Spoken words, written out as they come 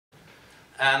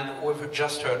And we've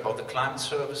just heard about the climate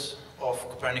service of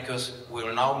Copernicus. We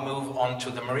will now move on to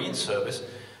the marine service,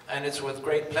 and it's with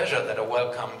great pleasure that I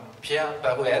welcome Pierre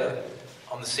Behurel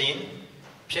on the scene.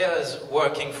 Pierre is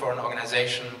working for an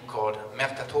organization called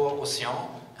Mercator Ocean,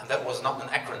 and that was not an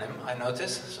acronym, I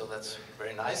noticed, so that's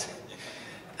very nice.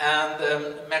 And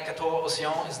Mercator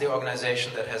Ocean is the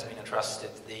organization that has been entrusted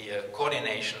the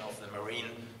coordination of the marine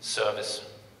service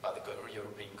by the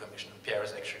European Commission. Pierre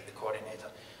is actually the coordinator.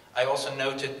 I also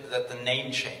noted that the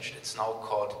name changed. It's now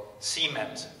called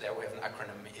CMEMS. There we have an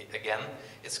acronym again.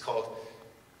 It's called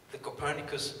the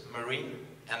Copernicus Marine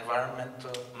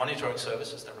Environmental Monitoring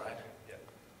Service. Is that right? Yeah.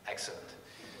 Excellent.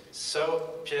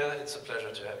 So, Pierre, it's a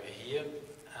pleasure to have you here,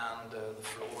 and the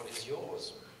floor is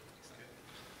yours.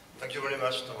 Thank you very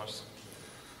much, Thomas.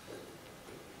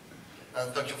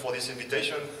 And thank you for this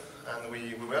invitation. And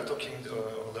we were talking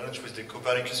on lunch with the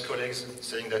Copernicus colleagues,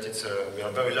 saying that we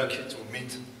are very lucky to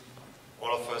meet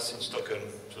all of us in Stockholm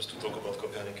just to talk about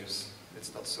Copernicus.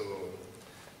 It's not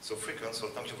so frequent, so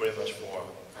thank you very much for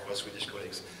our Swedish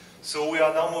colleagues. So we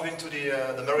are now moving to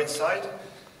the marine side.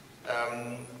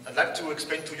 I'd like to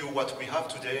explain to you what we have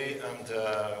today, and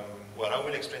well, I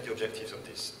will explain the objectives of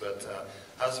this. But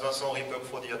as Vincent remarked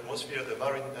for the atmosphere, the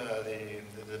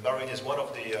marine is one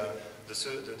of the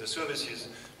services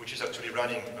which is actually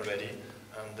running already,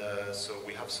 and so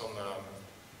we have some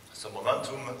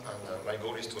momentum, and my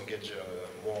goal is to engage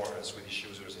more Swedish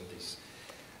users in this.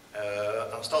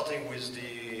 I'm starting with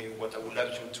what I would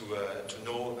like you to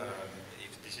know.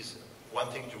 If this is one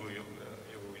thing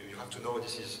you have to know,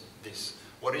 this is this.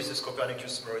 What is this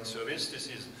Copernicus Marine Service? This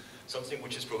is something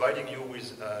which is providing you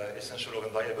with essential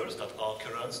ocean variables that are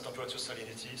currents, temperature,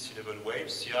 salinity, sea level,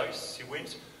 waves, sea ice, sea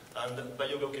winds, and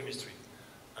biogeochemistry.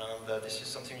 And this is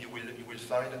something you will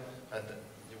find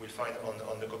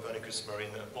on the Copernicus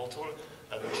Marine portal,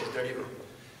 and which is delivered.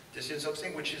 This is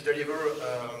something which is delivered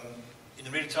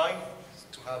in real time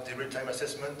to have the real-time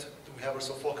assessment. We have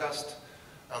also forecast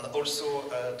and also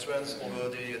trends over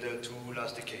the 2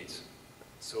 last decades.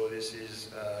 So this is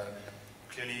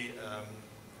clearly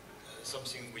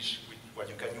something which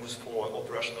you can use for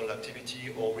operational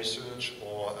activity or research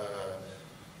or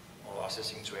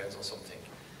assessing trends or something.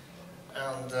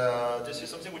 And this is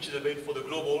something which is available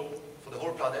for the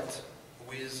whole planet,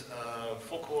 with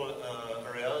focal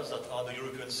areas that are the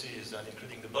European seas, and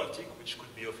including the Baltic, which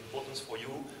could be of importance for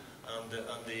you, and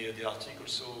the Arctic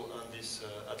also, and this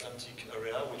Atlantic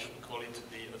area, which we call it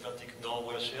the Atlantic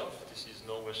Norway Shelf. This is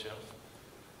Norway Shelf,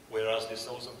 whereas the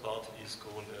southern part is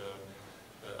called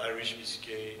Irish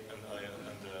Biscay and I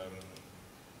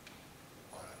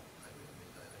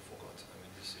forgot. I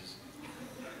mean, this is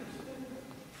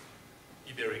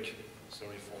Iberic.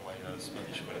 Sorry for my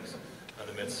Spanish colleagues. And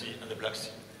the Med Sea and the Black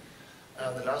Sea.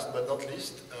 And last but not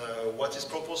least, what is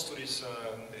proposed to this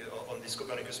on this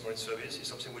Copernicus Marine Service is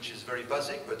something which is very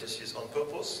basic, but this is on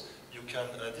purpose. You can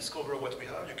discover what we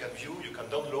have, you can view, you can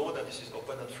download, and this is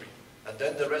open and free. And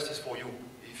then the rest is for you.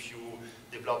 If you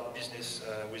develop business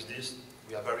with this,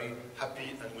 we are very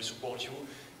happy and we support you.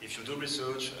 If you do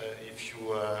research, if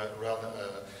you run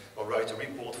or write a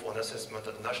report for an assessment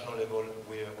at the national level,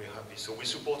 we're happy. So we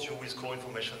support you with core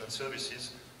information and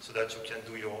services so that you can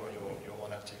do your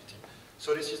own activity.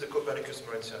 So this is the Copernicus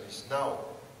Marine Service. Now,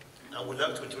 I would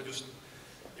like to introduce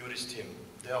you this team.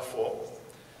 There are 4.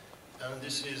 And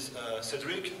this is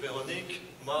Cedric, Véronique,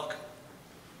 Marc,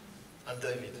 and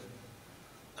David.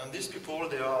 And these people,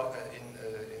 they are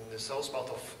in the south part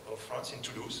of France, in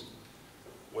Toulouse,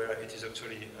 where it is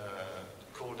actually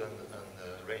cold and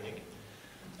raining.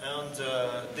 And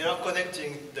they are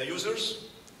connecting the users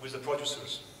with the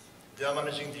producers. They are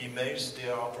managing the emails, they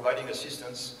are providing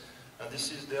assistance, and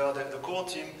they are the core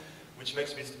team, which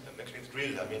makes me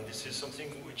thrilled. I mean, this is something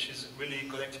which is really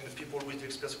connecting the people with the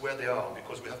experts where they are,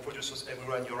 because we have producers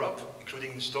everywhere in Europe,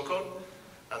 including in Stockholm,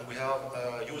 and we have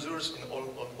users on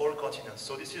all continents.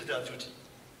 So this is their duty.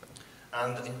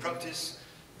 And in practice,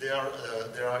 they are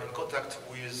in contact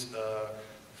with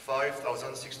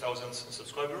 5,000, 6,000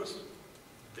 subscribers.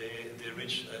 They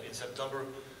reach in September.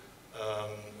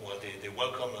 Well, they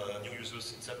welcome new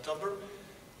users in September.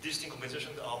 These team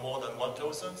conversations are more than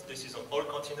 1,000. This is on all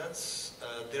continents.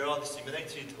 They are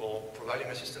disseminated or providing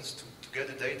assistance to get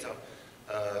the data.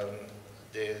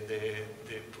 They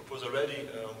propose already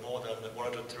more than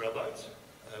 100 terabytes,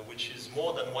 which is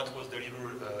more than what was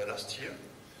delivered last year.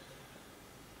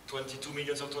 22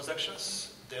 million of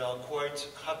transactions. They are quite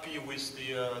happy with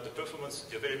the performance,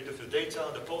 the availability of the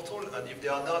data, the portal, and if they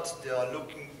are not, they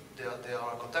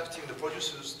are contacting the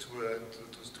producers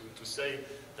to say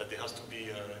that it has to be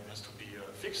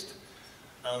fixed.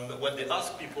 And when they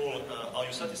ask people, are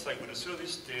you satisfied with the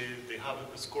service, they have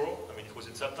a score, I mean it was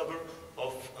in September,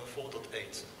 of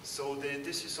 4.8. So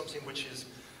this is something which is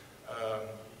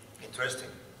interesting.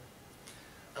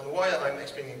 And why am I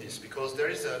explaining this? Because there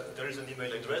is an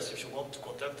email address if you want to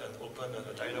contact and open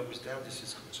a dialogue with them, this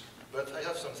is good. But I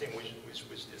have something which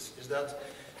is that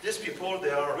these people,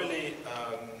 they are really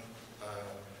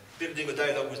building a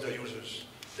dialogue with the users.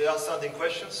 They are sending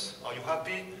questions. Are you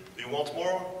happy? Do you want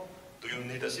more? Do you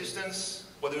need assistance?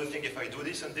 What do you think if I do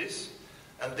this and this?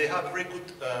 And they have a very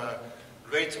good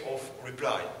rate of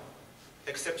reply,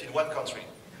 except in one country.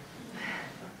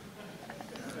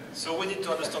 So we need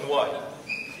to understand why.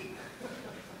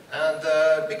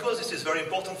 And because this is very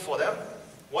important for them,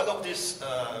 one of these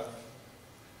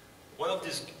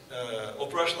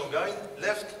operational guys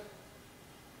left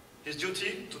his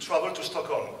duty to travel to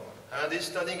Stockholm. And he's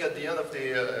standing at the end of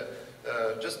the,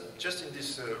 just in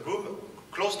this room,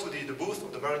 close to the booth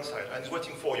of the marine side, and he's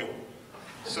waiting for you.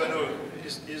 So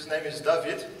his name is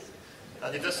David,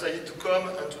 and he decided to come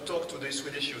and to talk to the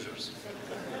Swedish users.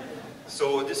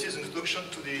 So this is an introduction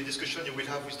to the discussion you will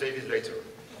have with David later.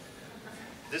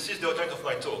 This is the outline of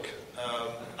my talk.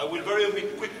 I will very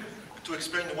quick to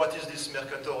explain what is this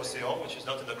Mercator Ocean, which is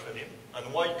not an acronym,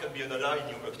 and why it can be an ally in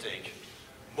your uptake.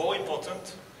 More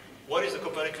important, what is the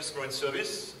Copernicus Marine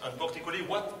Service, and particularly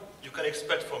what you can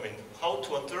expect from it, how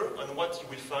to enter, and what you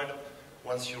will find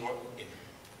once you are in.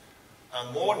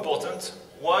 And more important,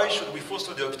 why should we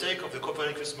foster the uptake of the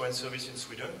Copernicus Marine Service in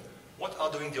Sweden? What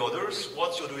are doing the others,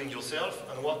 what you're doing yourself,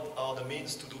 and what are the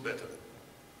means to do better?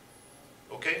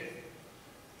 Okay?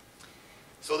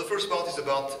 So the first part is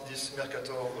about this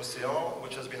Mercator Ocean,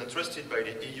 which has been entrusted by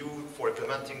the EU for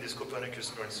implementing this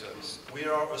Copernicus Marine Service. We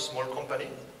are a small company.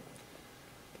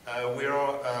 We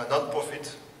are a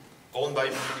non-profit owned by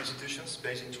public institutions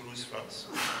based in Toulouse, France.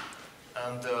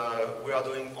 And we are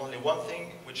doing only one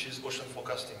thing, which is ocean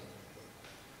forecasting,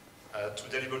 to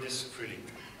deliver this freely.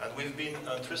 And we've been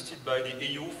entrusted by the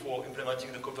EU for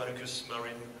implementing the Copernicus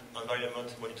Marine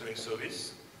Environment Monitoring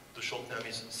Service. The short name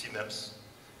is CMEMS.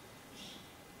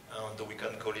 And we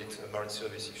can call it a Marine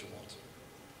Service if you want.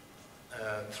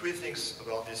 Three things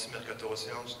about this Mercator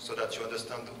Ocean so that you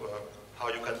understand how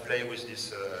you can play with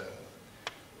this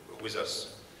with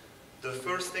us. The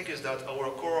first thing is that our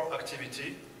core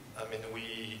activity, I mean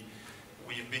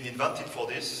we've been invented for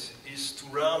this, is to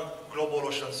run global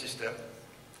ocean system,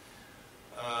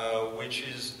 which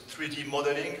is 3D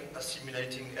modeling,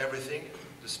 assimilating everything,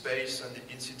 the space and the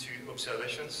in-situ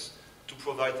observations, to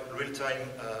provide real-time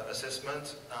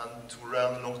assessment and to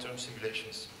run long-term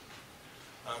simulations.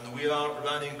 And we are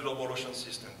running global ocean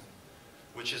system,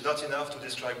 which is not enough to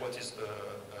describe what is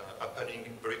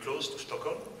happening very close to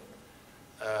Stockholm,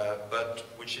 but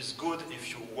which is good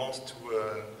if you want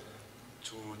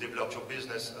to develop your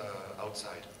business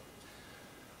outside.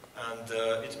 And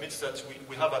it means that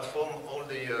we have at home all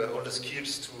the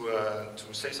skills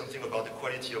to say something about the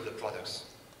quality of the products.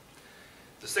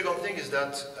 The second thing is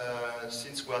that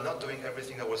since we are not doing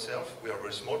everything ourselves, we are a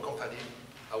very small company,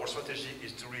 our strategy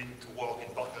is to work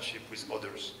in partnership with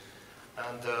others.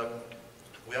 And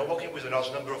we are working with a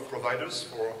large number of providers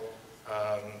for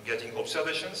getting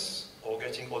observations or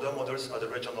getting other models at the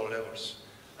regional levels.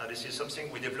 And this is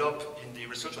something we developed in the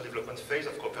research and development phase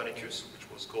of Copernicus, which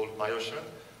was called MyOcean,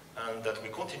 and that we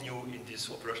continue in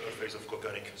this operational phase of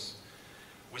Copernicus.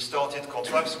 We started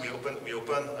contracts, we opened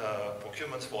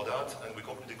procurements for that, and we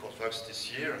concluded contracts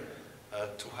this year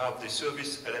to have the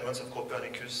service elements of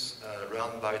Copernicus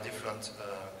run by different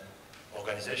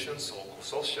organizations or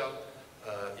consortia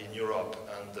in Europe.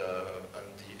 And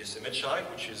the SMHI,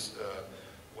 which is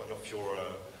one of your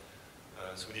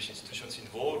Swedish institutions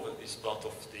involved, is part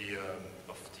of the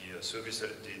service,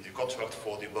 the contract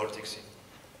for the Baltic Sea.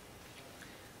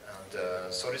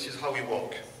 And so this is how we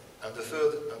work. And the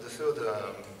third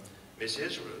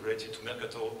message related to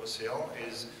Mercator Ocean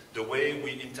is the way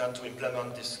we intend to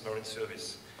implement this marine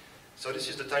service. So this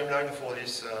is the timeline for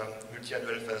this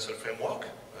multi-annual financial framework,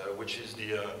 which is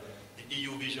the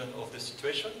EU vision of the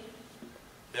situation.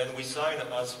 Then we signed,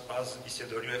 as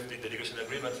ECWF, the delegation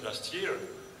agreement last year,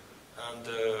 and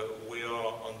we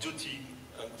are on duty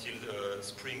until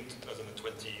spring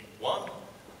 2021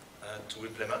 to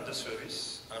implement the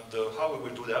service. And how we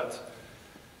will do that?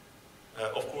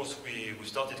 Of course, we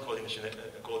started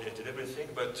coordinating everything,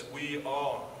 but we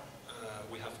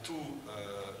have two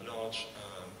large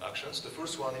actions. The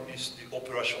first one is the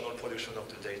operational production of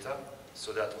the data,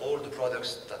 so that all the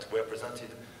products that were presented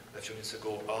a few minutes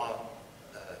ago are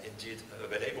indeed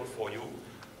available for you.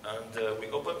 And we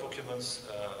opened procurements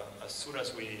as soon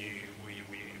as we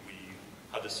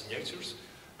had the signatures,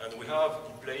 And we have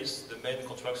in place the main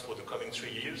contracts for the coming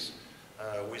 3 years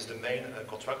with the main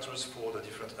contractors for the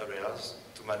different areas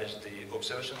to manage the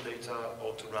observation data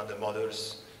or to run the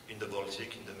models in the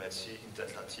Baltic, in the Med Sea, in the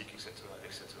Atlantic, etc.,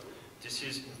 etc. This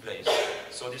is in place.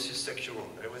 So this is secure.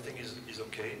 Everything is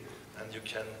okay, and you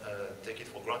can take it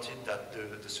for granted that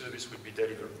the service will be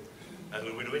delivered. And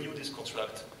we will renew this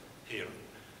contract here.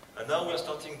 And now we are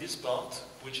starting this part,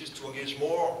 which is to engage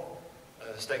more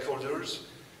stakeholders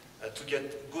to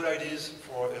get good ideas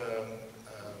for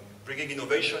bringing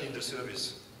innovation in the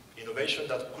service. Innovation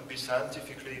that could be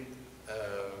scientific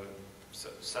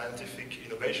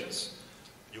innovations.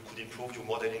 You could improve your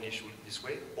modeling issue this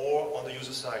way, or on the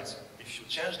user side. If you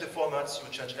change the formats, you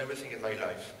change everything in my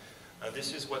life. And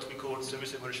this is what we call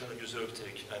service evolution and user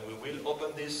uptake. And we will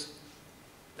open this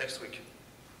next week.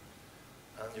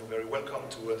 And you're very welcome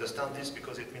to understand this,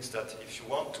 because it means that if you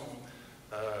want to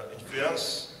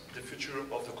influence the future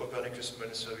of the Copernicus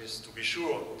Marine Service, to be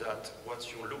sure that what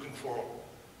you're looking for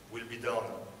will be done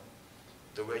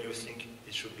the way you think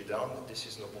it should be done, this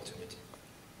is an opportunity.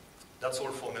 That's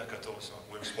all for Mercator. So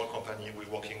we're a small company, we're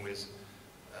working with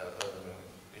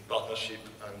in partnership,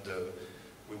 and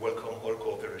we welcome all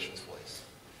cooperations for this.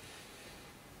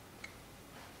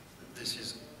 This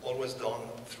is always done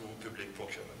through public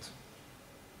procurement.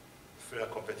 Fair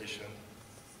competition,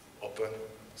 open,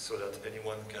 so that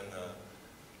anyone can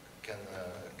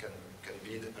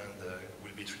bid and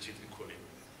will be treated equally.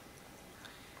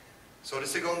 So the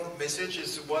second message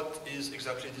is, what is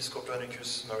exactly this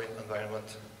Copernicus Marine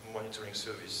Environment Monitoring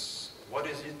Service? What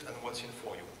is it and what's in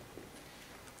for you?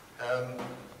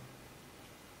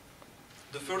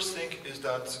 The first thing is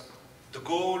that the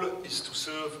goal is to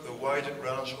serve a wide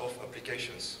range of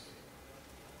applications.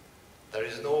 There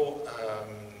is no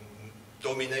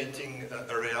dominating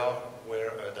area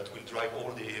where that will drive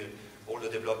all the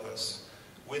developments.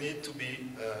 We need to be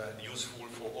useful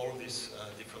for all these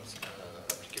different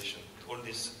applications, all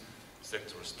these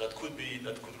sectors. That could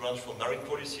range from marine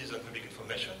policies and public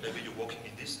information. Maybe you're working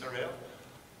in this area,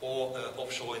 or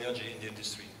offshore energy in the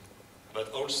industry.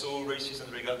 But also races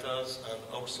and regattas, and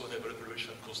also naval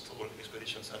exploration, coastal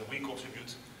expeditions. And we do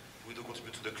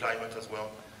contribute to the climate as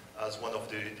well, as one of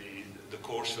the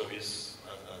core service,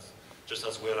 just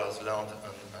as well as land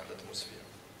and atmosphere.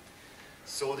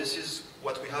 So this is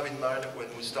what we have in mind when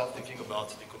we start thinking about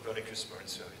the Copernicus Marine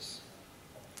Service.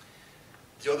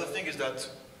 The other thing is that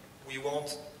we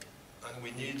want, and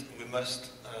we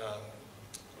must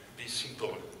be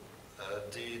simple.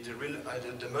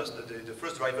 The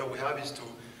first driver we have is to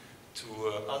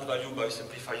add value by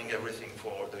simplifying everything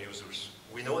for the users.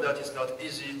 We know that it's not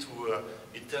easy to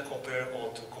intercompare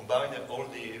or to combine all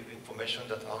the information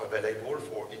that are available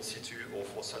for in situ or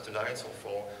for satellites or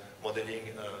for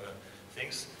modeling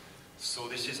things. So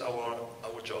this is our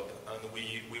job, and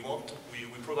we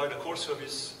provide a core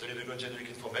service delivering generic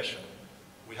information.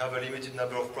 We have a limited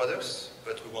number of products,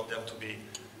 but we want them to be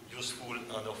useful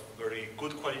and of very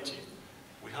good quality.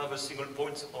 We have a single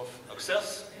point of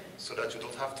access, so that you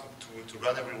don't have to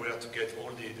run everywhere to get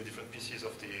all the different pieces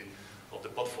of the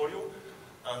portfolio.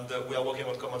 And we are working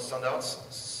on common standards,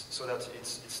 so that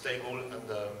it's stable and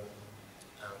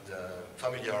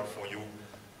familiar for you,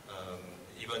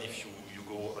 even if you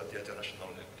go at the international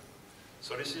level.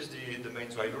 So this is the main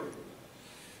driver.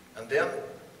 And then,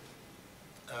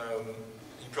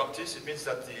 in practice, it means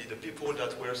that the people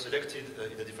that were selected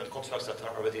in the different contracts that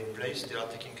are already in place, they are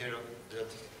taking care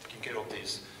of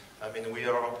this. I mean, we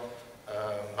are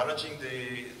managing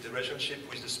the relationship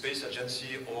with the space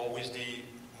agency or with the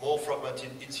more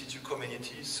fragmented in situ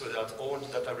communities, so that all the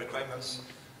data requirements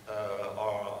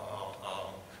are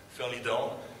fairly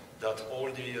done, that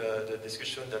all the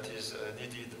discussion that is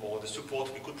needed or the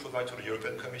support we could provide to the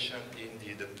European Commission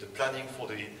in the planning for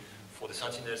the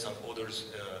Sentinels and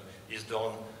others is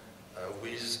done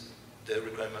with the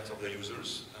requirements of the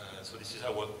users. So this is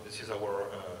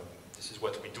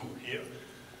what we do here.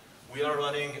 We are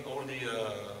running all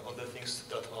the things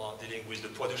that are dealing with the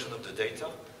production of the data.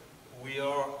 We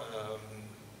are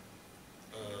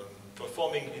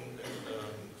performing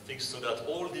things so that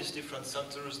all these different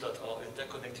centers that are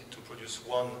interconnected to produce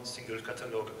one single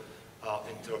catalog are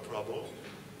interoperable.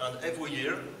 And every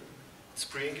year,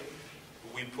 spring,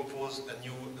 we propose a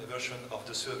new version of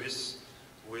the service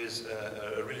with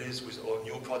a release with all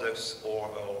new products or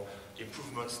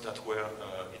improvements that were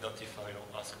identified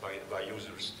or asked by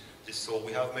users. So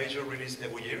we have major release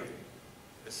every year,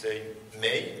 let's say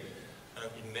May,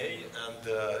 and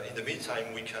in the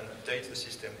meantime we can update the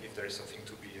system if there is something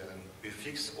to be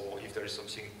fixed, or if there is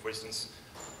something, for instance,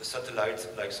 a satellite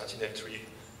like Sentinel-3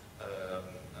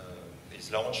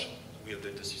 is launched, we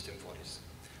update the system for this.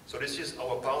 So this is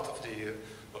our part of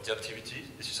the activity.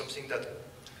 This is something that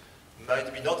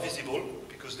might be not visible,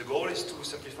 because the goal is to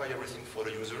simplify everything for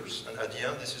the users, and at the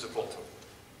end this is a portal.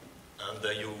 And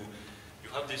you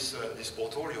have this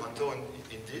portal, you enter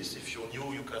in this. If you're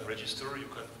new, you can register, you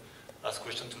can ask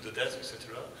questions to the desk,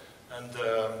 etc. And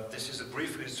this is a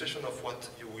brief illustration of what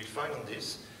you will find on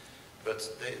this, but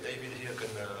David here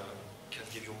can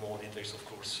give you more details, of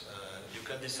course. You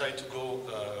can decide to go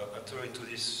enter into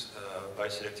this by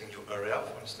selecting your area.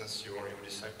 For instance, you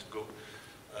decide to go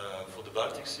for the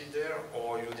Baltic Sea there,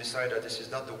 or you decide that this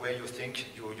is not the way you think.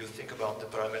 You think about the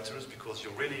parameters because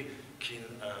you're really keen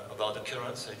about the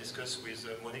currents. I discussed with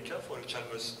Monica for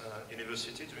Chalmers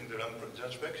University during the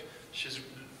lunch break. She's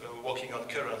working on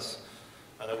currents,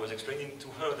 and I was explaining to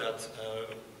her that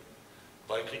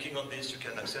by clicking on this, you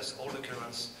can access all the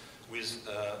currents with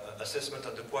assessment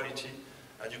of the quality,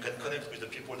 and you can connect with the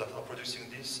people that are producing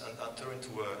this and enter into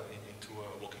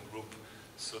a working group,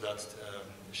 so that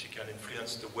she can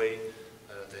influence the way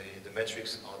the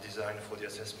metrics are designed for the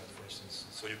assessment, for instance.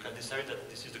 So you can decide that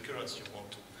this is the currents you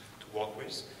want to work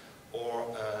with, or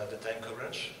the time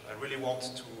coverage. I really want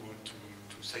to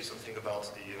say something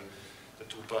about the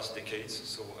 2 past decades,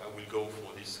 so I will go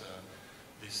for this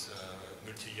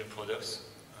multi-year products,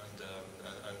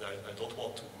 and I don't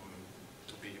want to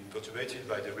be perturbated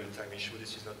by the real-time issue.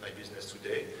 This is not my business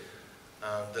today.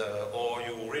 And or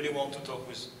you really want to talk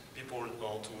with people,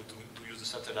 or to use the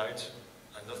satellite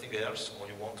and nothing else, or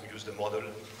you want to use the model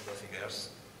and nothing else.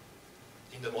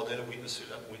 In the model, we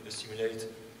assimilate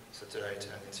satellite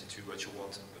and in situ, but you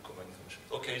want a common function.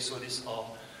 Okay, so these are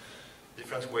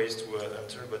different ways to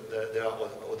enter, but there are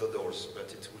other doors,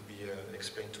 but it will be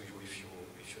explained to you if you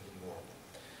need more.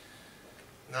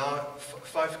 Now,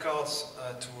 5 cards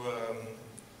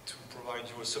to provide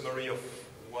you a summary of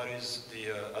what is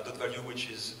the added value, which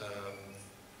is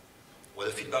the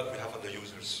feedback we have on the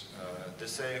users. They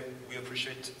say we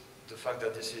appreciate the fact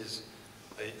that this is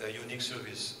a unique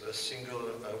service, a single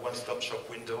one-stop shop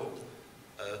window.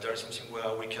 There is something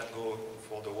where we can go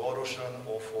for the world ocean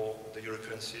or for the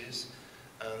European seas,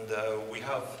 and we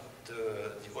have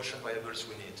the ocean variables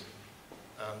we need.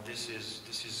 And this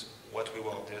is what we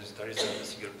want. There is a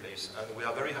single place, and we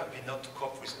are very happy not to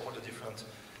cope with all the different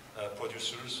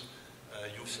producers.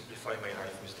 You simplify my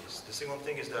life with this. The second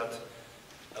thing is that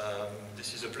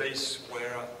this is a place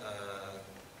where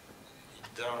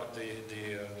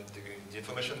the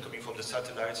information coming from the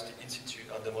satellites, the in-situ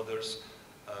and the models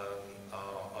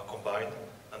are combined,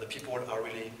 and the people are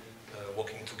really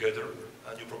working together,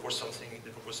 and you propose something,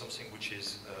 they propose something which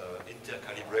is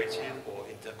intercalibrated or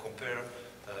intercompare,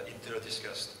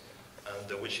 interdiscussed,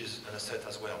 and which is an asset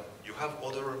as well. You have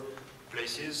other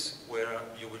places where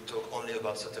you will talk only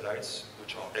about satellites,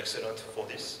 which are excellent for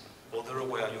this. Other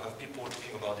where you have people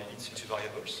talking about the in-situ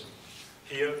variables.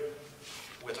 Here,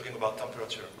 we're talking about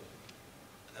temperature.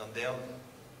 And then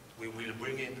we will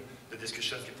bring in the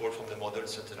discussion people from the model,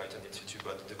 satellite, and in-situ.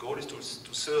 But the goal is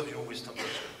to serve you with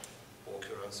temperature, or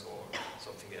currents, or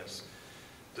something else.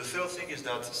 The third thing is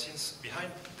that since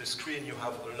behind the screen you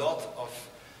have a lot of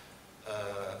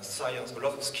science, a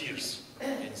lot of skills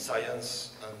in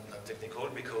science and technical,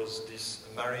 because this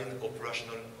marine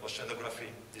operational oceanography,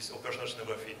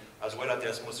 as well as the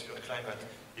atmosphere and climate,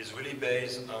 is really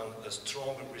based on a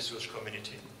strong research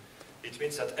community. It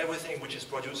means that everything which is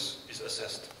produced is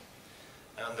assessed.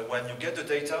 And when you get the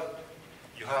data,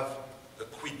 you have a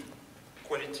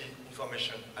quality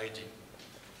information ID,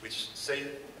 which say,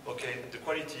 okay,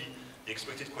 the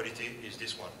expected quality is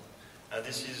this one. And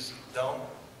this is done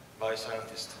by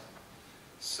scientists.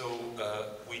 So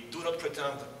we do not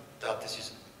pretend that this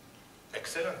is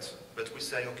excellent, but we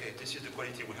say, okay, this is the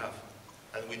quality we have,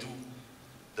 and we do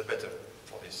the better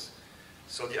for this.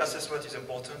 So the assessment is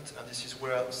important, and this is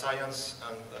where science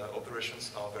and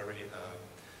operations are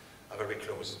very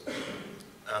close.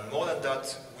 And more than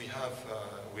that,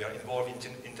 we are involved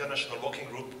in international working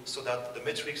group, so that the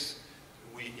metrics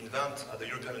we invent at the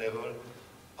European level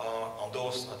are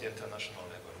endorsed at the international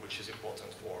level, which is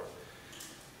important for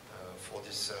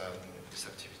this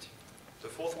activity. The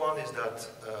fourth one is that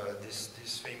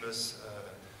these famous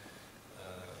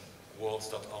words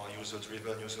that are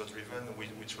user-driven,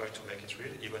 we try to make it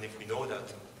real, even if we know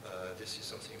that this is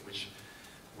something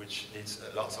which needs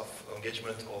lots of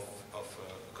engagement of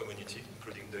community,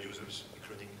 including the users,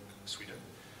 including Sweden.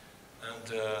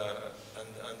 And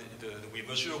we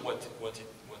measure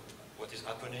what is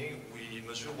happening, we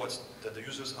measure that the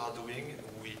users are doing,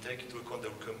 we take into account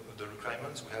the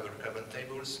requirements, we have requirement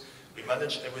tables, we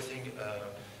manage everything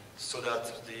so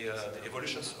that the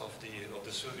evolutions of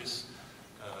the service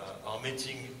are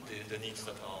meeting the needs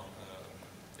that are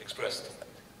expressed.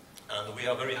 And we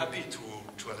are very happy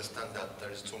to understand that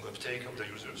there is strong uptake of the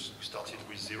users. We started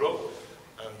with 0,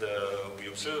 and we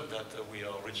observed that we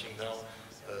are reaching now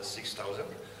 6,000.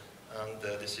 And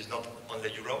this is not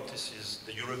only Europe, this is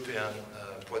the European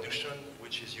production,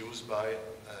 which is used by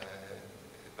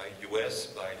US,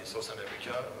 by South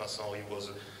America. Vincent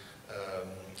was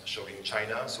showing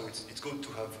China, so it's good to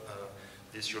have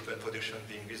this European production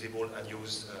being visible and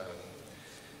used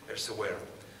elsewhere.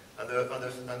 And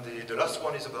the last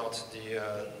one is about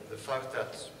the fact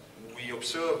that we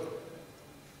observe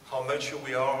how mature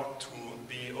we are to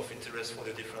be of interest for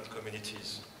the different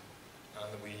communities. And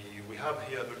we have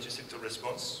here a multi-sector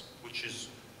response, which is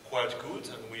quite good,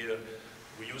 and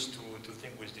we used to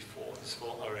think with these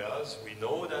four areas. We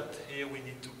know that here we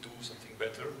need to do something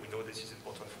better. We know this is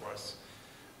important for us,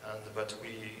 but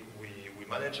we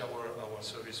manage our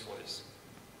service for this.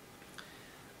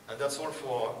 And that's all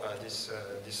for this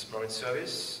Marine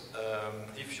Service.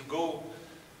 If you go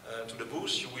to the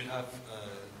booth, you will have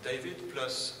David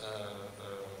plus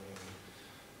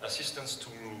assistants to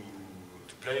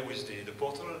play with the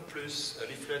portal, plus a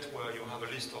leaflet where you have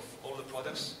a list of all the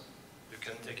products. You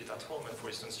can take it at home, and for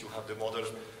instance, you have the model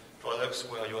products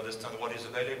where you understand what is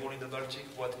available in the Baltic,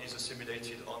 what is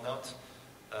assimilated or not,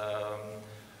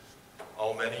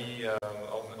 how many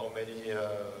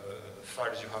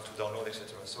files you have to download,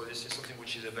 etc. So this is something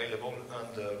which is available,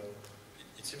 and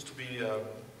it seems to be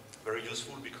very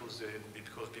useful because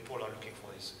people are looking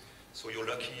for this. So you're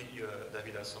lucky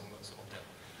David has some of them.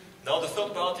 Now the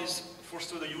third part is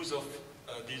foster the use of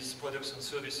these products and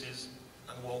services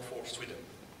and work for Sweden.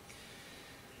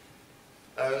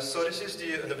 So this is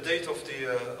an update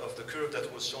of the curve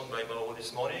that was shown by Mauro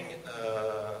this morning.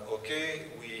 Okay,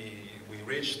 we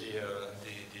reached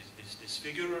this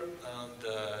figure, and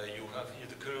you have here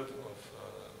the curve of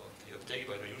the uptake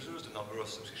by the users, the number of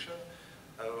subscription.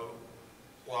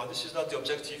 Well, this is not the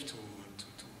objective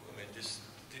I mean,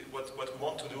 what we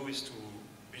want to do is to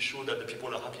be sure that the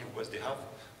people are happy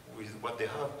with what they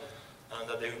have, and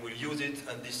that they will use it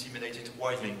and disseminate it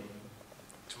widely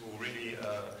to really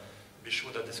be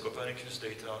sure that this Copernicus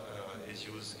data is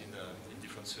used in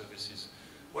different services.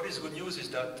 What is good news is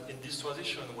that in this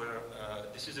transition, where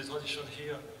this is the transition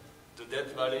here, the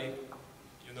Death Valley,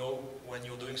 you know, when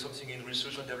you're doing something in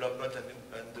research and development,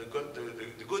 and the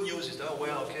good news is that,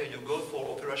 well, okay, you go for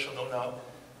operational now,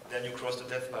 then you cross the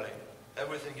Death Valley.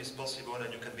 Everything is possible,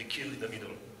 and you can be killed in the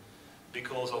middle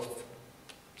because of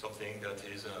something that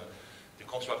is, the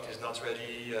contract is not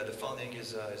ready, the funding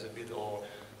is a bit, or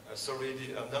sorry,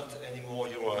 I'm not anymore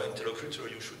your interlocutor,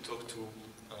 you should talk to,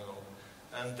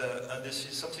 and this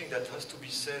is something that has to be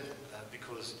said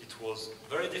because it was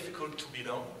very difficult to be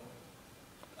done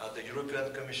at the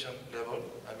European Commission level.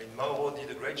 I mean, Mauro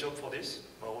did a great job for this,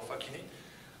 Mauro Facchini,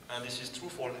 and this is true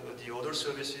for the other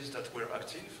services that were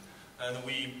active. And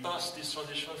we passed this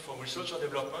transition from research and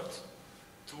development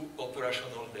to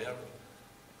operational there.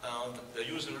 And the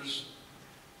users,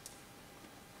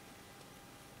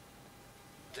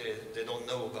 they don't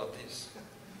know about this.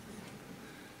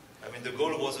 I mean, the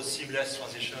goal was a seamless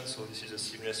transition, so this is a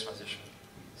seamless transition.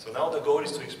 So now the goal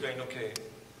is to explain, okay,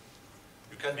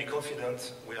 you can be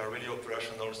confident, we are really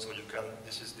operational, so you can,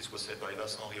 this was said by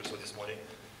Vincent also this morning,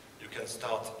 you can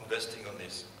start investing on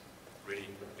this, really,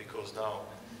 because now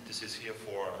this is here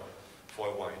for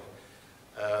a while.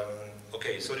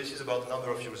 Okay, so this is about the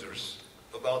number of users.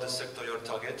 About the sectorial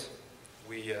target,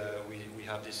 we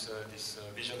have this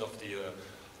vision of the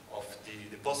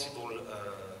possible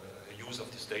use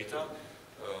of this data.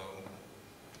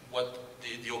 What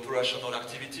the operational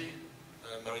activity,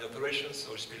 marine operations,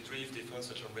 so spill reef, defense,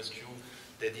 search and rescue,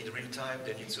 they need real time,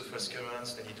 they need surface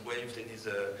currents, they need waves, they need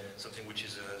something which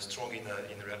is strong in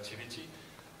reactivity.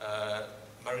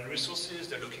 Marine resources,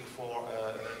 they're looking for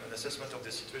an assessment of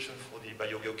the situation for the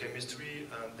biogeochemistry,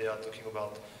 and they are talking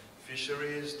about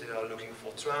fisheries, they are looking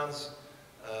for trans,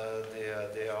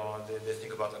 they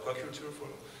think about aquaculture for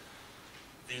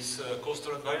this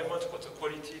coastal environment, water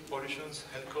quality, pollutions,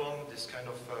 HELCOM, this kind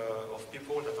of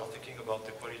people that are thinking about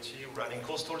the quality, running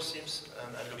coastal seams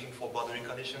and looking for boundary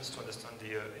conditions to understand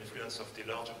the influence of the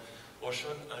large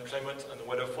ocean, and climate and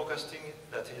weather forecasting,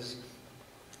 that is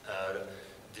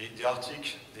the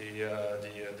Arctic,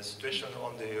 the situation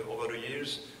over the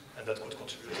years, and that could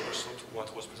contribute also to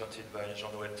what was presented by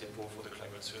Jean-Noël Thépaut for the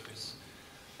climate service.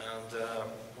 And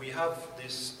we have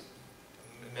this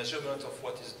measurement of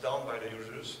what is done by the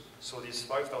users. So these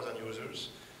 5,000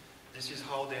 users, this is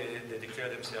how they declare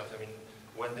themselves. I mean,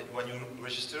 when you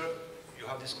register, you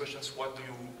have these questions: what do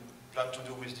you plan to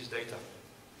do with this data?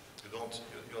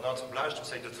 You're not obliged to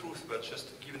say the truth, but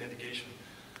just give an indication.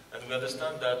 And we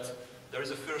understand that there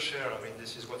is a fair share. I mean,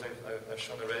 this is what I've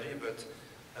shown already, but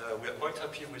we are quite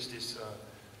happy with this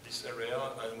area,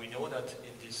 and we know that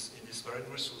in this marine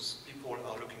resource, people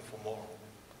are looking for more.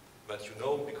 But you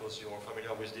know, because you're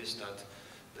familiar with this, that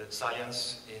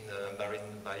science in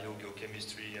marine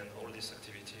biogeochemistry and all this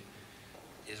activity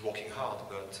is working hard,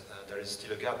 but there is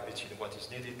still a gap between what is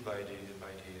needed by the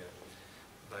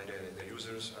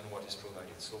users and what is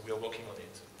provided. So we are working on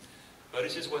it. But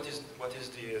this is what is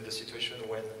the situation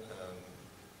when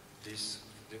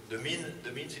the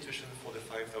mean situation for the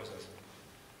 5,000.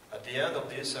 At the end of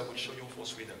this, I will show you for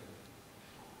Sweden.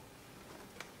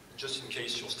 Just in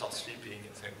case you start sleeping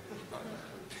and think,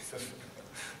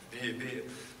 be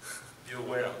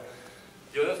aware.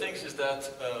 The other thing is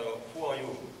that, who are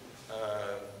you?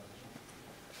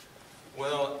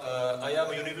 I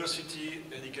am a university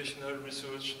educational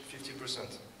research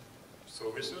 50%.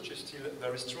 So research is still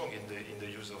very strong in the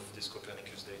use of this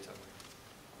Copernicus data,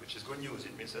 which is good news.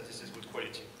 It means that this is good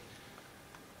quality.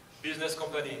 Business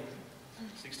company,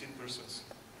 16%.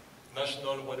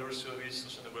 National Weather Service,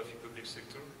 Oceanographic Public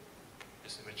Sector,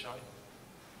 SMHI,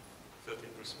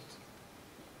 13%.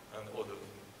 And other.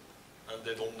 And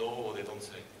they don't know or they don't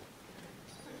say.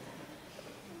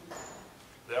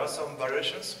 There are some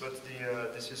variations, but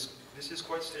this is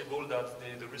quite stable. That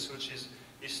the research is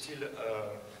still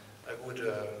a good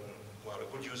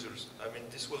users. I mean,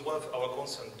 this was one of our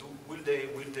concerns. Will they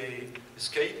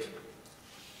escape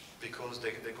because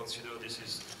they consider this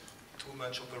is too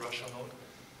much operational?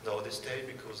 No, they stay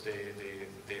because they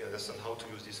understand how to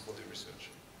use this for the research.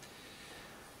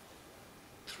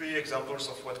 3 examples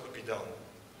of what could be done.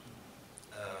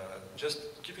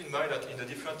 Just keep in mind that in the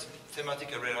different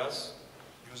thematic areas,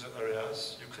 user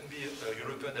areas, you can be a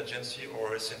European agency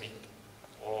or SME,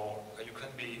 or you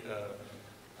can be a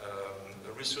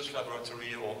research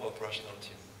laboratory or operational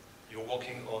team. You're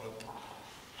working on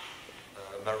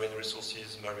marine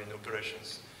resources, marine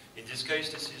operations. In this case,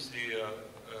 this is the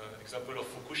example of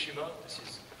Fukushima. This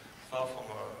is far from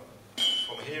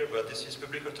here, but this is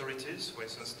public authorities, for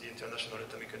instance, the International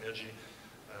Atomic Energy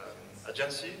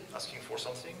Agency asking for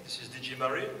something. This is DG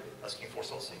Marine asking for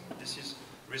something. This is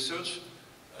research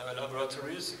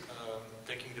laboratories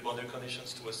taking the boundary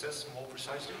conditions to assess more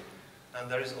precisely. And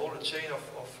there is all a chain of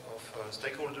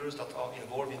stakeholders that are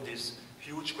involved in these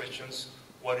huge questions.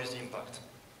 What is the impact?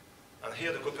 And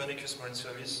here the Copernicus Marine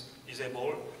Service is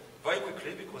able, very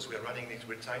quickly, because we are running it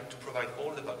real time, to provide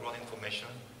all the background information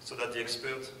so that the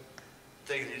experts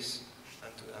take this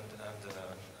and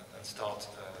start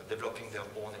developing their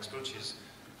own expertise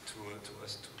to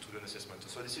do an assessment.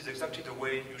 So this is exactly the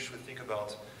way you should think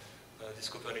about this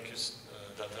Copernicus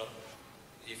data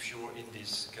if you're in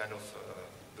this kind of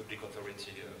public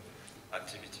authority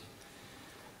activity.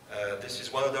 This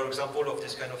is one other example of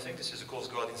this kind of thing. This is the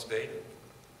Coast Guard in Spain.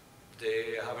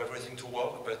 They have everything to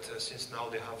work, but since now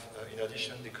they have, in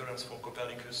addition, the currents from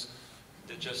Copernicus.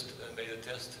 They just made a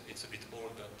test. It's a bit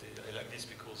old, but I like this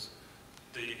because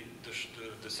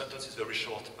the sentence is very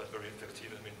short but very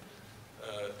effective. I mean,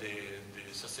 the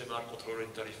sistema control in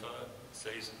tarifa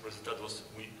says resultados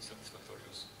muy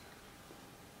satisfactorios.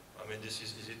 I mean, this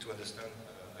is easy to understand,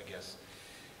 I guess.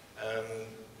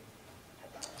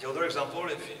 The other example,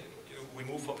 if we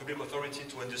move from public authority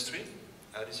to industry,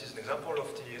 this is an example of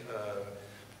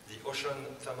the ocean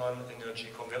thermal energy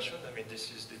conversion. I mean,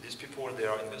 these people, they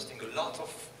are investing a lot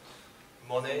of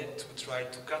money to try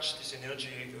to catch this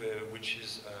energy, which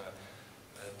is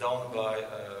down by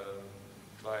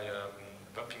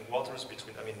pumping waters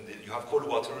between. I mean, you have cold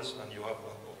waters and you have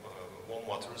warm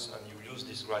waters, and you use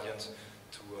this gradient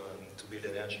to build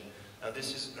energy. And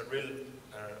this is a real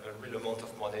amount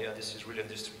of money, and this is real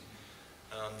industry.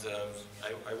 And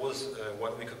I was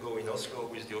 1 week ago in Oslo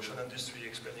with the ocean industry,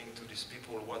 explaining to these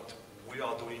people what we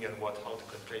are doing and how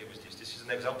to play with this. This is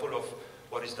an example of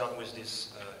what is done with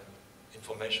this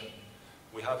information.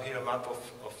 We have here a map of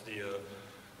the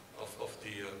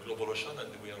global ocean,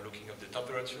 and we are looking at the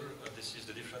temperature. And this is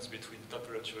the difference between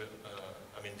temperature,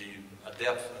 at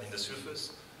depth and in the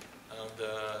surface.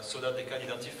 And so that they can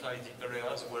identify the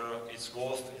areas where it's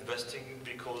worth investing,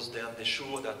 because then they're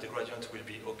sure that the gradient will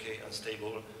be okay and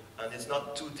stable, and it's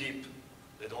not too deep.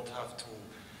 They don't have to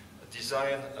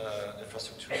design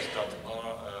infrastructures that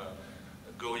are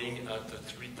going at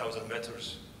 3,000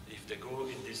 meters. If they go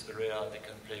in this area, they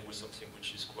can play with something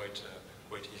which is quite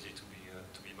easy to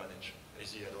be managed.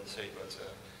 Easy, I don't say,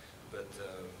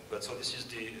 but so this is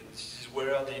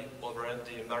where the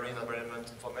marine environment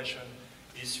information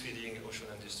is feeding ocean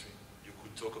industry. You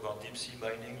could talk about deep sea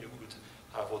mining, you could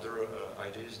have other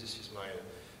ideas. This is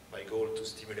my goal, to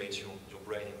stimulate your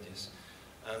brain in this.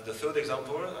 And the third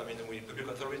example, I mean, we public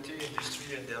authority,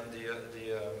 industry, and then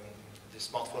the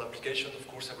smartphone application. Of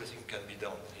course, everything can be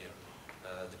done here.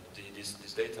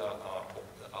 These data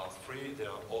are free, they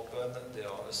are open, they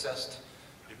are assessed.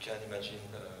 You can imagine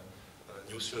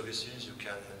new services, you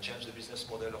can change the business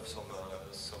model of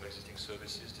some existing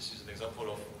services. This is an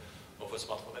example of a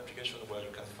smartphone application where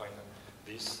you can find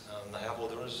this. And I have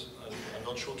others. I'm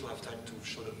not sure to have time to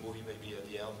show the movie maybe at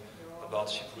the end about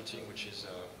ship routing, which is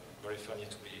very funny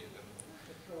to be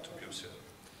observed.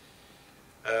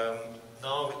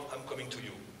 Now I'm coming to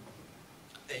you.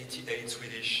 88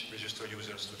 Swedish register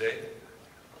users today.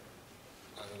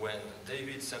 And when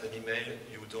David sends an email,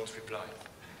 you don't reply.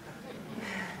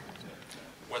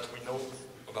 What we know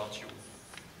about you.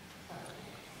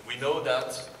 We know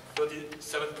that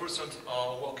 37%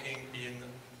 are working in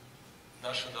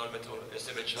national metal,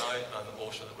 SMHI and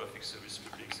oceanographic service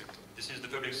public sector. This is the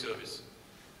public service.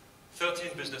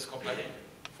 13 business companies,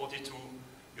 42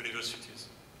 universities.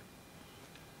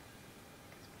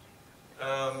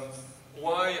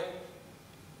 Why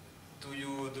do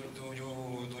you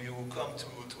come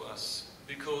to us?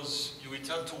 Because you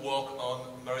intend to work on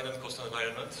marine and coastal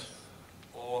environment,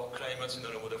 or climate and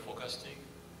weather forecasting,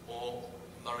 or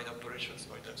marine operations,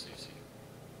 maritime safety,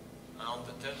 and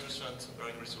 10%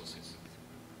 marine resources.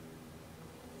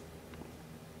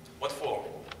 What for?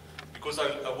 Because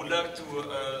I would like to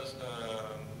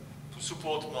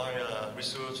support my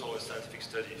research or scientific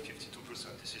study,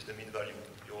 52%. This is the mean value.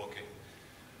 You're okay.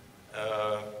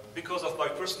 Because of my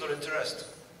personal interest,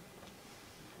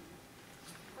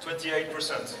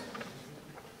 28%.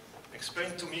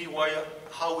 Explain to me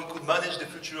how we could manage the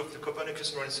future of the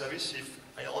Copernicus Marine Service if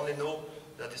I only know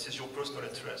that this is your personal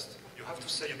interest. You have to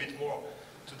say a bit more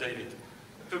to David.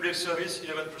 Public service,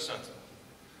 11%.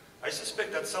 I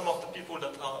suspect that some of the people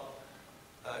that are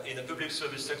in the public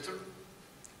service sector,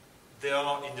 they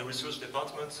are in the research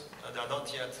department and they have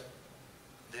not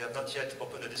yet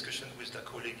opened a discussion with their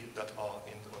colleagues that are on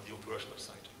the operational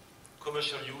side.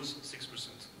 Commercial use,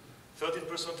 6%.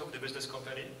 13% of the business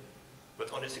company,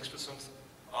 but only 6%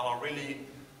 are really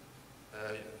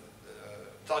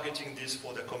targeting this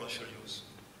for their commercial use.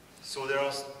 So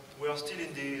we are still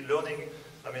in the learning,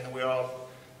 I mean, we are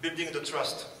building the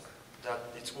trust that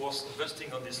it's worth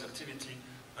investing on this activity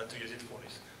and to use it for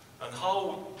this. And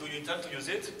how do you intend to use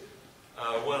it?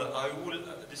 Well,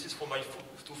 this is for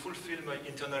to fulfill my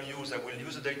internal use. I will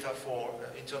use the data for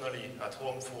internally at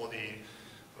home for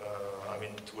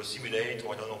to simulate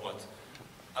or I don't know what.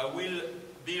 I will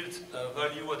build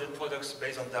value-added products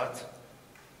based on that,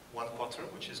 1 quarter,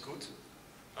 which is good.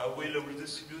 I will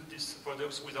redistribute these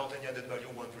products without any added value,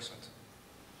 1%.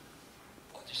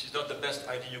 But this is not the best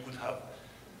idea you could have.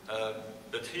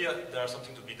 But here, there is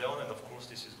something to be done, and of course,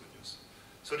 this is good news.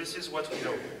 So this is what we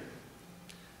know.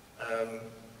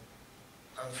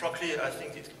 And frankly, I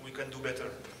think we can do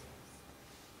better.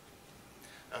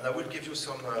 And I will give you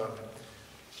some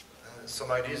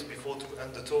ideas before to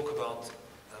end the talk about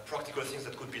practical things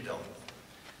that could be done.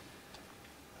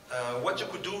 What you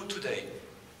could do today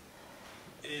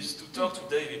is to talk to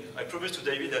David. I promised to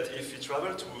David that if he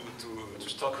travels to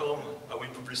Stockholm, I will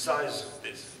publicize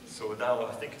this. So now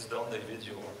I think it's done, David.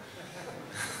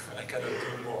 I cannot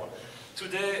do more.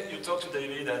 Today, you talk to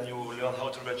David and you learn how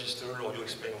to register or you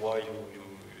explain why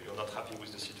you're not happy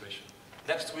with the situation.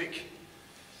 Next week,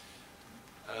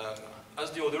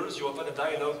 as the others, you open a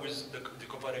dialogue with the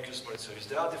Copernicus Marine Service.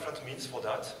 There are different means for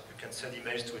that. You can send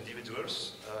emails to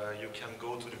individuals. You can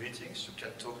go to the meetings. You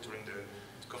can talk during the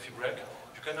coffee break.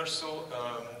 You can also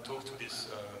talk to this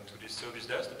service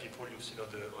desk, the people you've seen on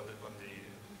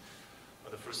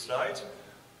the first slide.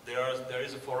 There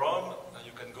is a forum, and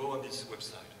you can go on this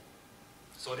website.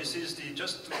 So this is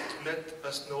just to let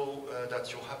us know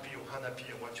that you're happy or unhappy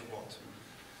and what you want.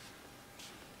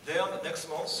 Then next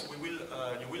month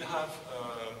you will have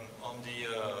on the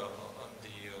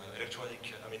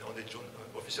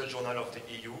official journal of the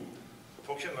EU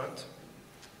procurement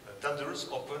tenders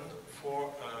open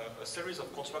for a series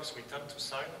of contracts we intend to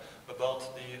sign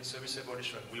about the service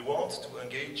evolution. We want to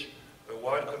engage a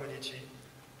wide community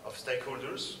of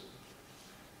stakeholders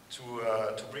to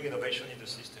bring innovation in the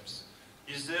systems.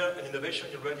 Is there an innovation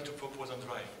you're ready to propose and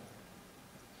drive?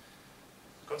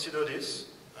 Consider this,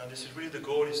 and this is really the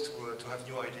goal, is to have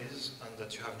new ideas and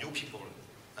that you have new people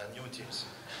and new teams,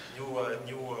 new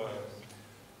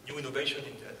innovation.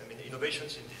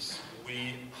 Innovations in this.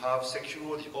 We have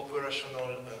secured the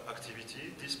operational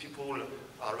activity. These people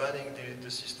are running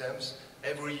the systems.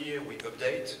 Every year we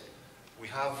update. We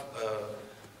have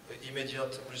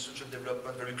immediate research and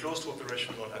development very close to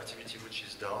operational activity, which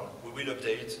is done. We will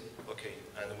update, okay,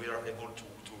 and we are able to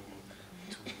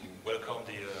welcome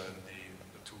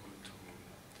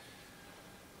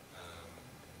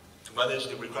to manage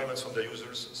the requirements from the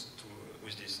users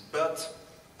with this. But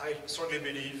I strongly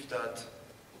believe that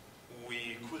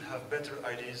we could have better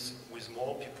ideas with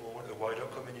more people, a wider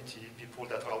community, people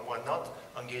that were not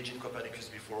engaged in Copernicus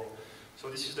before. So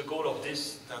this is the goal of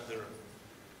this standard.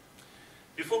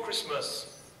 Before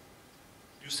Christmas,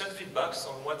 you send feedbacks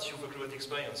on what you've accrued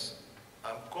experience.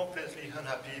 I'm completely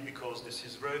unhappy because this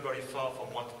is very, very far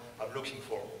from what I'm looking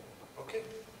for. Okay,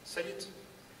 say it.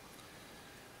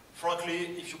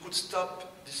 Frankly, if you could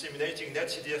stop disseminating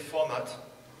NetCDF format,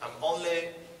 I'm only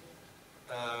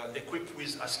equipped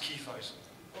with ASCII files.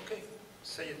 Okay,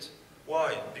 say it.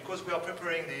 Why? Because we are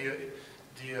preparing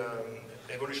the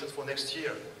evolutions for next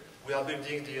year. We are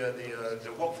building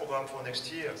the work program for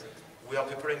next year. We are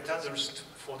preparing tenders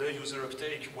for the user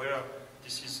uptake, where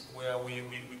this is where we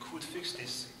could fix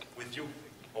this with you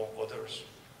or others.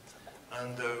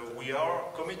 And we are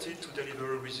committed to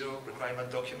deliver a reserve requirement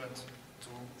document to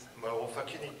Mauro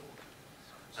Facchini.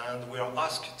 And we are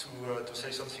asked to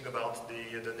say something about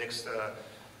the next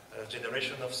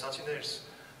generation of Sentinels.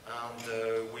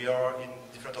 And we are in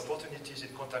different opportunities in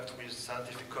contact with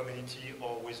scientific community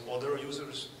or with other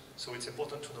users. So it's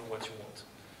important to know what you want.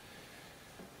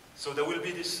 So there will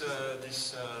be this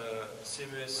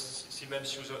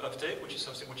Siemens user uptake, which is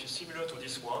something which is similar to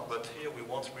this one, but here we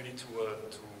want really to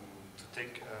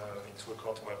take into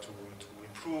account where to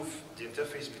improve the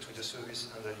interface between the service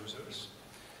and the users.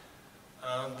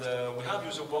 And we have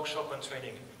user workshop and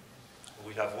training.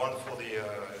 We'll have one for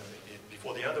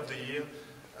before the end of the year,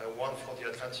 one for the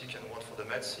Atlantic and one for the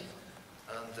Med Sea.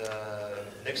 And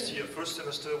next year, first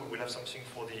semester, we will have something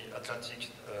for the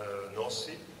Atlantic North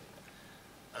Sea.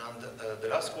 And the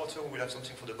last quarter, we will have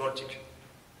something for the Baltic.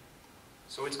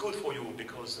 So it's good for you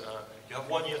because you have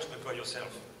 1 year to prepare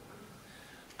yourself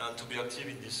and to be active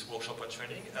in this workshop and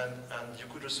training. And you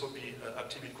could also be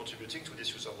active in contributing to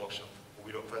this user workshop.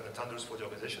 We will open the tenders for the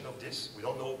organization of this. We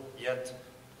don't know yet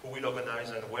who will organize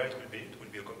and where it will be. It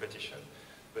will be a competition,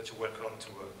 but you're welcome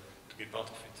to be part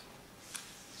of it.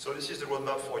 So this is the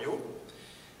roadmap for you.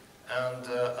 And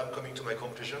I'm coming to my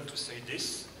conclusion to say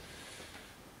this.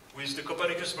 With the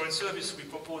Copernicus Marine Service, we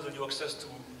propose a new access to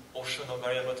ocean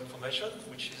environment information,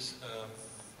 which is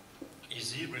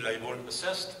easy, reliable,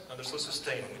 assessed, and also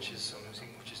sustained, which is something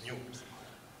which is new.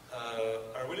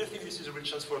 I really think this is a real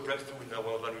chance for a breakthrough in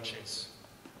our value chains.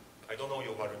 I don't know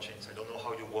your value chains. I don't know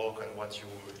how you work and what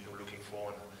you're looking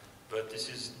for, but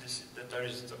there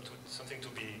is something to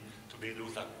be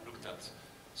looked at.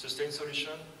 Sustained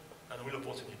solution and real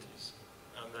opportunities,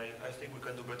 and I think we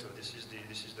can do better. This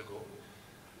is the goal.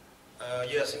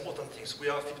 Yes, important things. We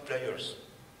are fit players.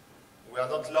 We are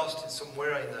not lost in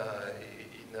somewhere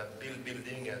in a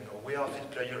building, and we are fit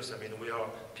players. I mean, we are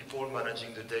people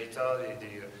managing the data.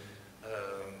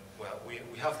 Well,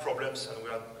 we have problems, and we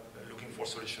are looking for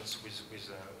solutions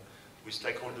with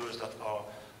stakeholders that are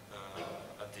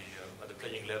at the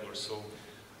playing level. So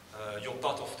you're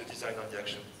part of the design and the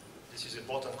action. This is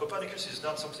important. Copernicus is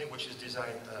not something which is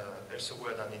designed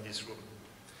elsewhere than in this room.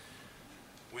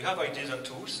 We have ideas and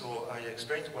tools, so I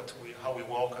explained how we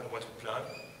work and what we plan,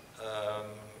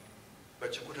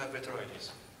 but you could have better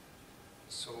ideas.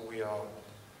 So we are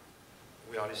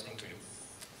listening to you.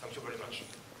 Thank you very much.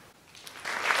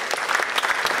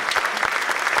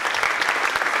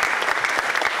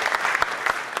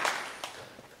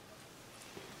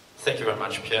 Thank you very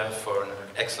much, Pierre, for an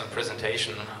excellent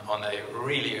presentation on a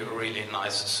really, really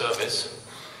nice service.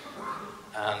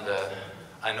 And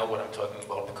I know what I'm talking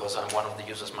about because I'm one of the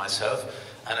users myself.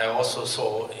 And I also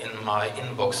saw in my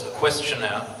inbox a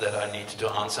questionnaire that I need to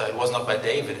answer. It was not by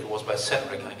David, it was by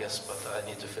Cedric, I guess, but I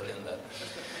need to fill in that.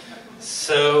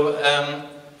 So,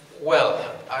 well,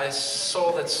 I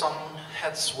saw that some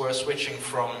heads were switching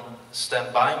from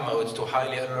standby mode to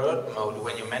highly alert mode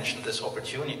when you mentioned this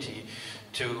opportunity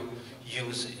to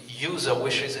use user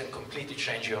wishes and completely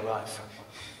change your life.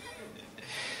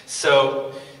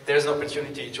 So there's an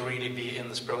opportunity to really be in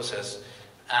this process,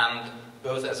 and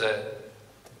both as a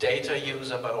data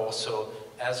user but also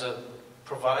as a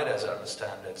provider, as I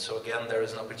understand it. So again, there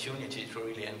is an opportunity to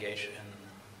really engage in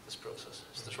this process.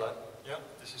 Is this right? Yeah,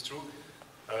 this is true.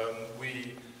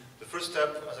 The first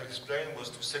step, as I explained, was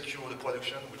to secure the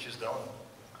production, which is done.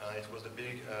 It was the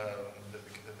big,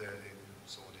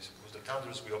 so this was the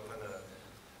tenders we opened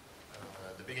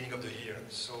at the beginning of the year.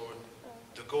 So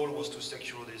the goal was to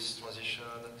secure this transition,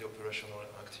 the operational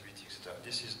activity, etc.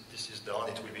 This is done.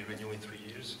 It will be renewed in 3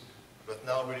 years. But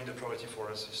now, really, the priority for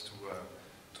us is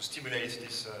to stimulate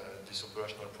this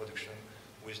operational production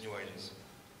with new ideas.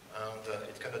 And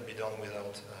it cannot be done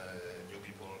without new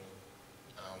people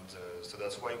And so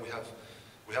that's why we have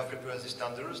prepared these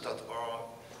standards that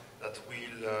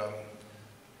will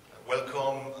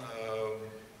welcome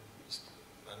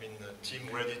a team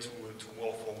ready to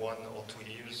work for 1 or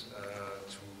 2 years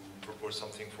to propose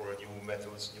something for new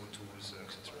methods, new tools,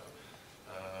 etc.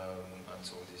 And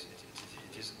so it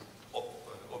is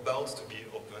about to be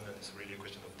open, and it's really a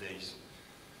question of days.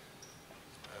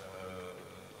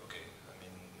 Okay,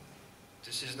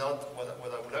 this is not what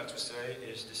I would like to say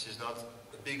is this is not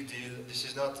a big deal. This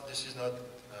is not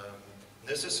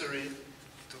necessary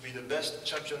to be the best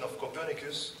champion of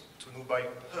Copernicus, to know by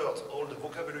heart all the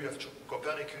vocabulary of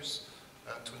Copernicus,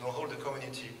 and to know all the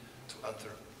community to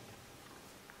enter.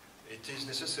 It is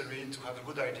necessary to have a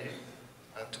good idea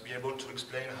and to be able to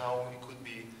explain how it could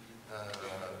be,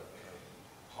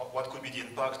 what could be the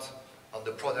impact on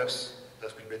the products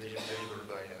that will be delivered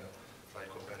by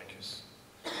Copernicus.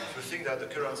 If you think that the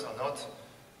currents are not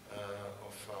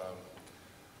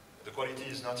the quality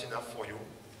is not enough for you,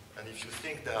 and if you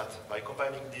think that by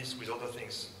combining this with other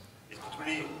things, it could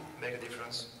really make a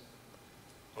difference,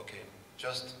 okay,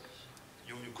 just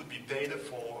you could be paid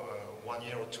for 1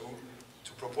 year or 2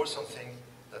 to propose something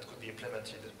that could be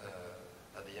implemented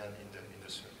at the end in the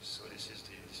service. So this is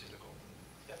the goal.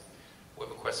 Yeah. We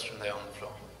have a question there on the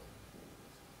floor.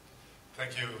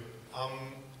 Thank you.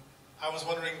 I was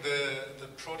wondering the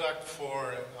product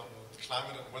for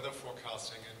climate and weather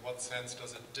forecasting, in what sense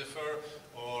does it differ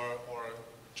or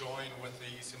join with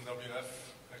the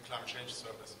CMWF climate change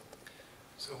service?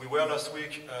 So we were last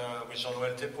week with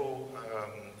Jean-Noël Thépeau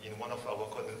in one of our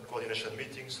coordination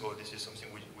meetings, so this is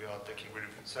something we are taking really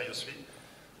seriously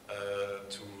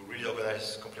to really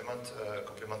organize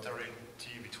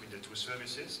complementarity between the two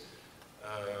services.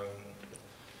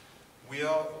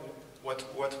 What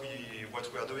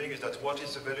we are doing is that what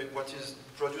is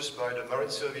produced by the Marine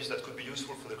Service that could be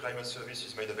useful for the Climate Service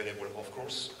is made available, of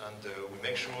course, and we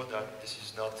make sure that this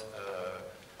is not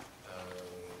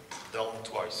done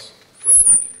twice.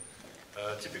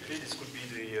 Typically, this could be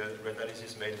the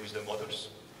analysis made with the models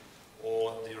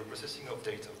or the reprocessing of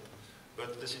data.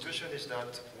 But the situation is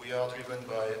that we are driven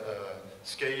by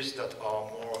scales that are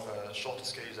more shorter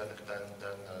scales than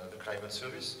the Climate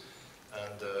Service.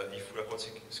 And if we are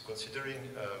considering,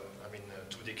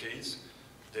 2 decades,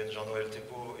 then Jean-Noël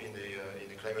Thépeau in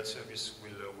the Climate Service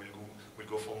will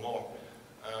go for more.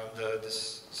 And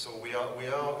so we are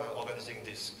organizing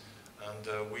this, and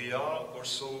we are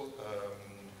also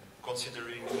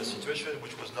considering a situation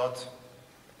which was not.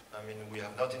 We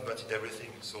have not invented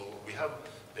everything. So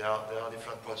there are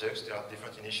different projects, there are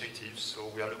different initiatives. So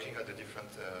we are looking at the different.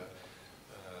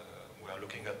 We are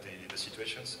looking at the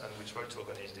situations, and we try to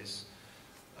organize this.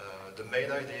 The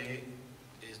main idea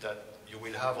is that you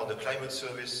will have on the Climate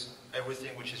Service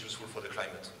everything which is useful for the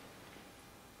climate,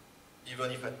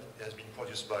 even if it has been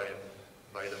produced by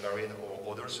the Marine or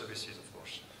other services, of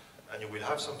course. And you will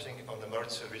have something on the Marine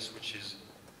Service which is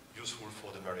useful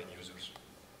for the marine users.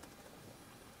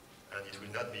 And it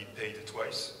will not be paid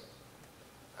twice,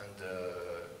 and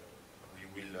we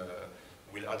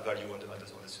will add value on the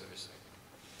service.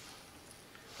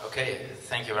 Okay,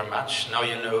 thank you very much. Now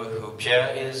you know who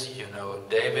Pierre is, you know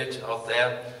David out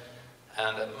there.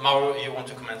 And Mauro, you want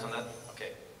to comment on that?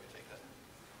 Okay, we take that.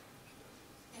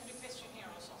 I have a question here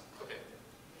also. Okay.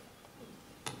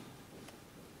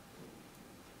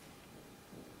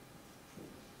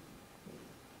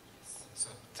 So,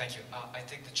 thank you. I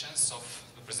take the chance of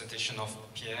the presentation of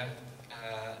Pierre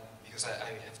because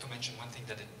I have to mention one thing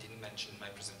that I didn't mention in my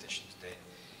presentation today.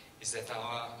 Is that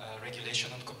our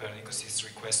regulation on Copernicus is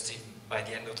requesting by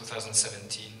the end of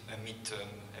 2017 a midterm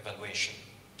evaluation.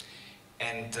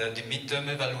 And the midterm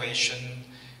evaluation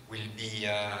will be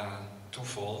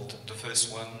twofold. The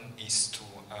first one is to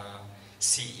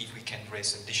see if we can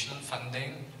raise additional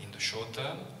funding in the short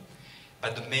term.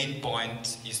 But the main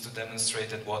point is to demonstrate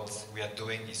that what we are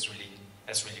doing has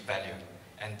really value.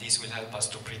 And this will help us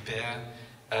to prepare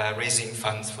raising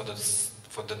funds for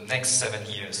the next 7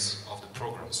 years of the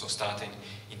program, so starting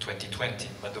in 2020.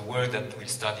 But the work that will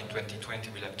start in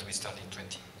 2020 will have to be started in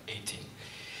 2018.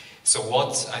 So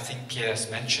what I think Pierre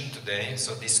has mentioned today,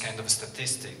 so this kind of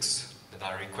statistics that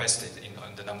are requested in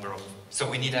the number of... So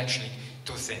we need actually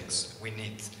 2 things. We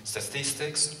need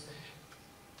statistics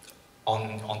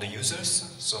on the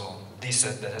users. So this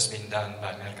that has been done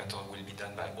by Mercator will be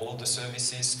done by all the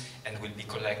services and will be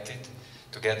collected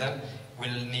together.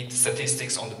 We'll need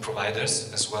statistics on the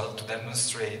providers as well to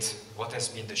demonstrate what has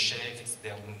been the share. They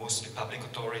are mostly public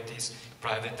authorities,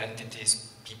 private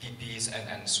entities, PPPs,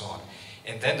 and so on.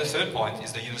 And then the third point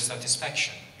is the user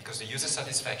satisfaction, because the user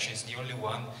satisfaction is the only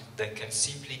one that can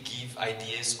simply give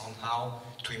ideas on how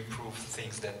to improve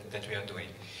things that we are doing.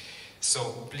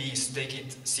 So please take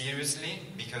it seriously,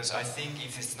 because I think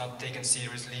if it's not taken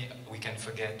seriously, we can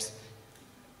forget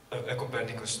a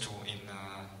Copernicus 2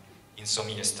 in some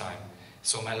years' time.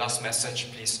 So my last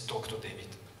message, please talk to David.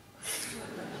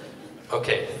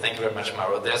 Okay, thank you very much,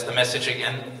 Mauro. There's the message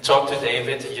again. Talk to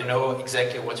David. You know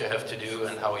exactly what you have to do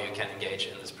and how you can engage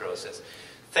in this process.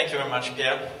 Thank you very much,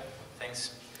 Pierre.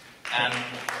 Thanks. And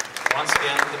once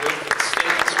again, the book is still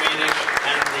in Swedish.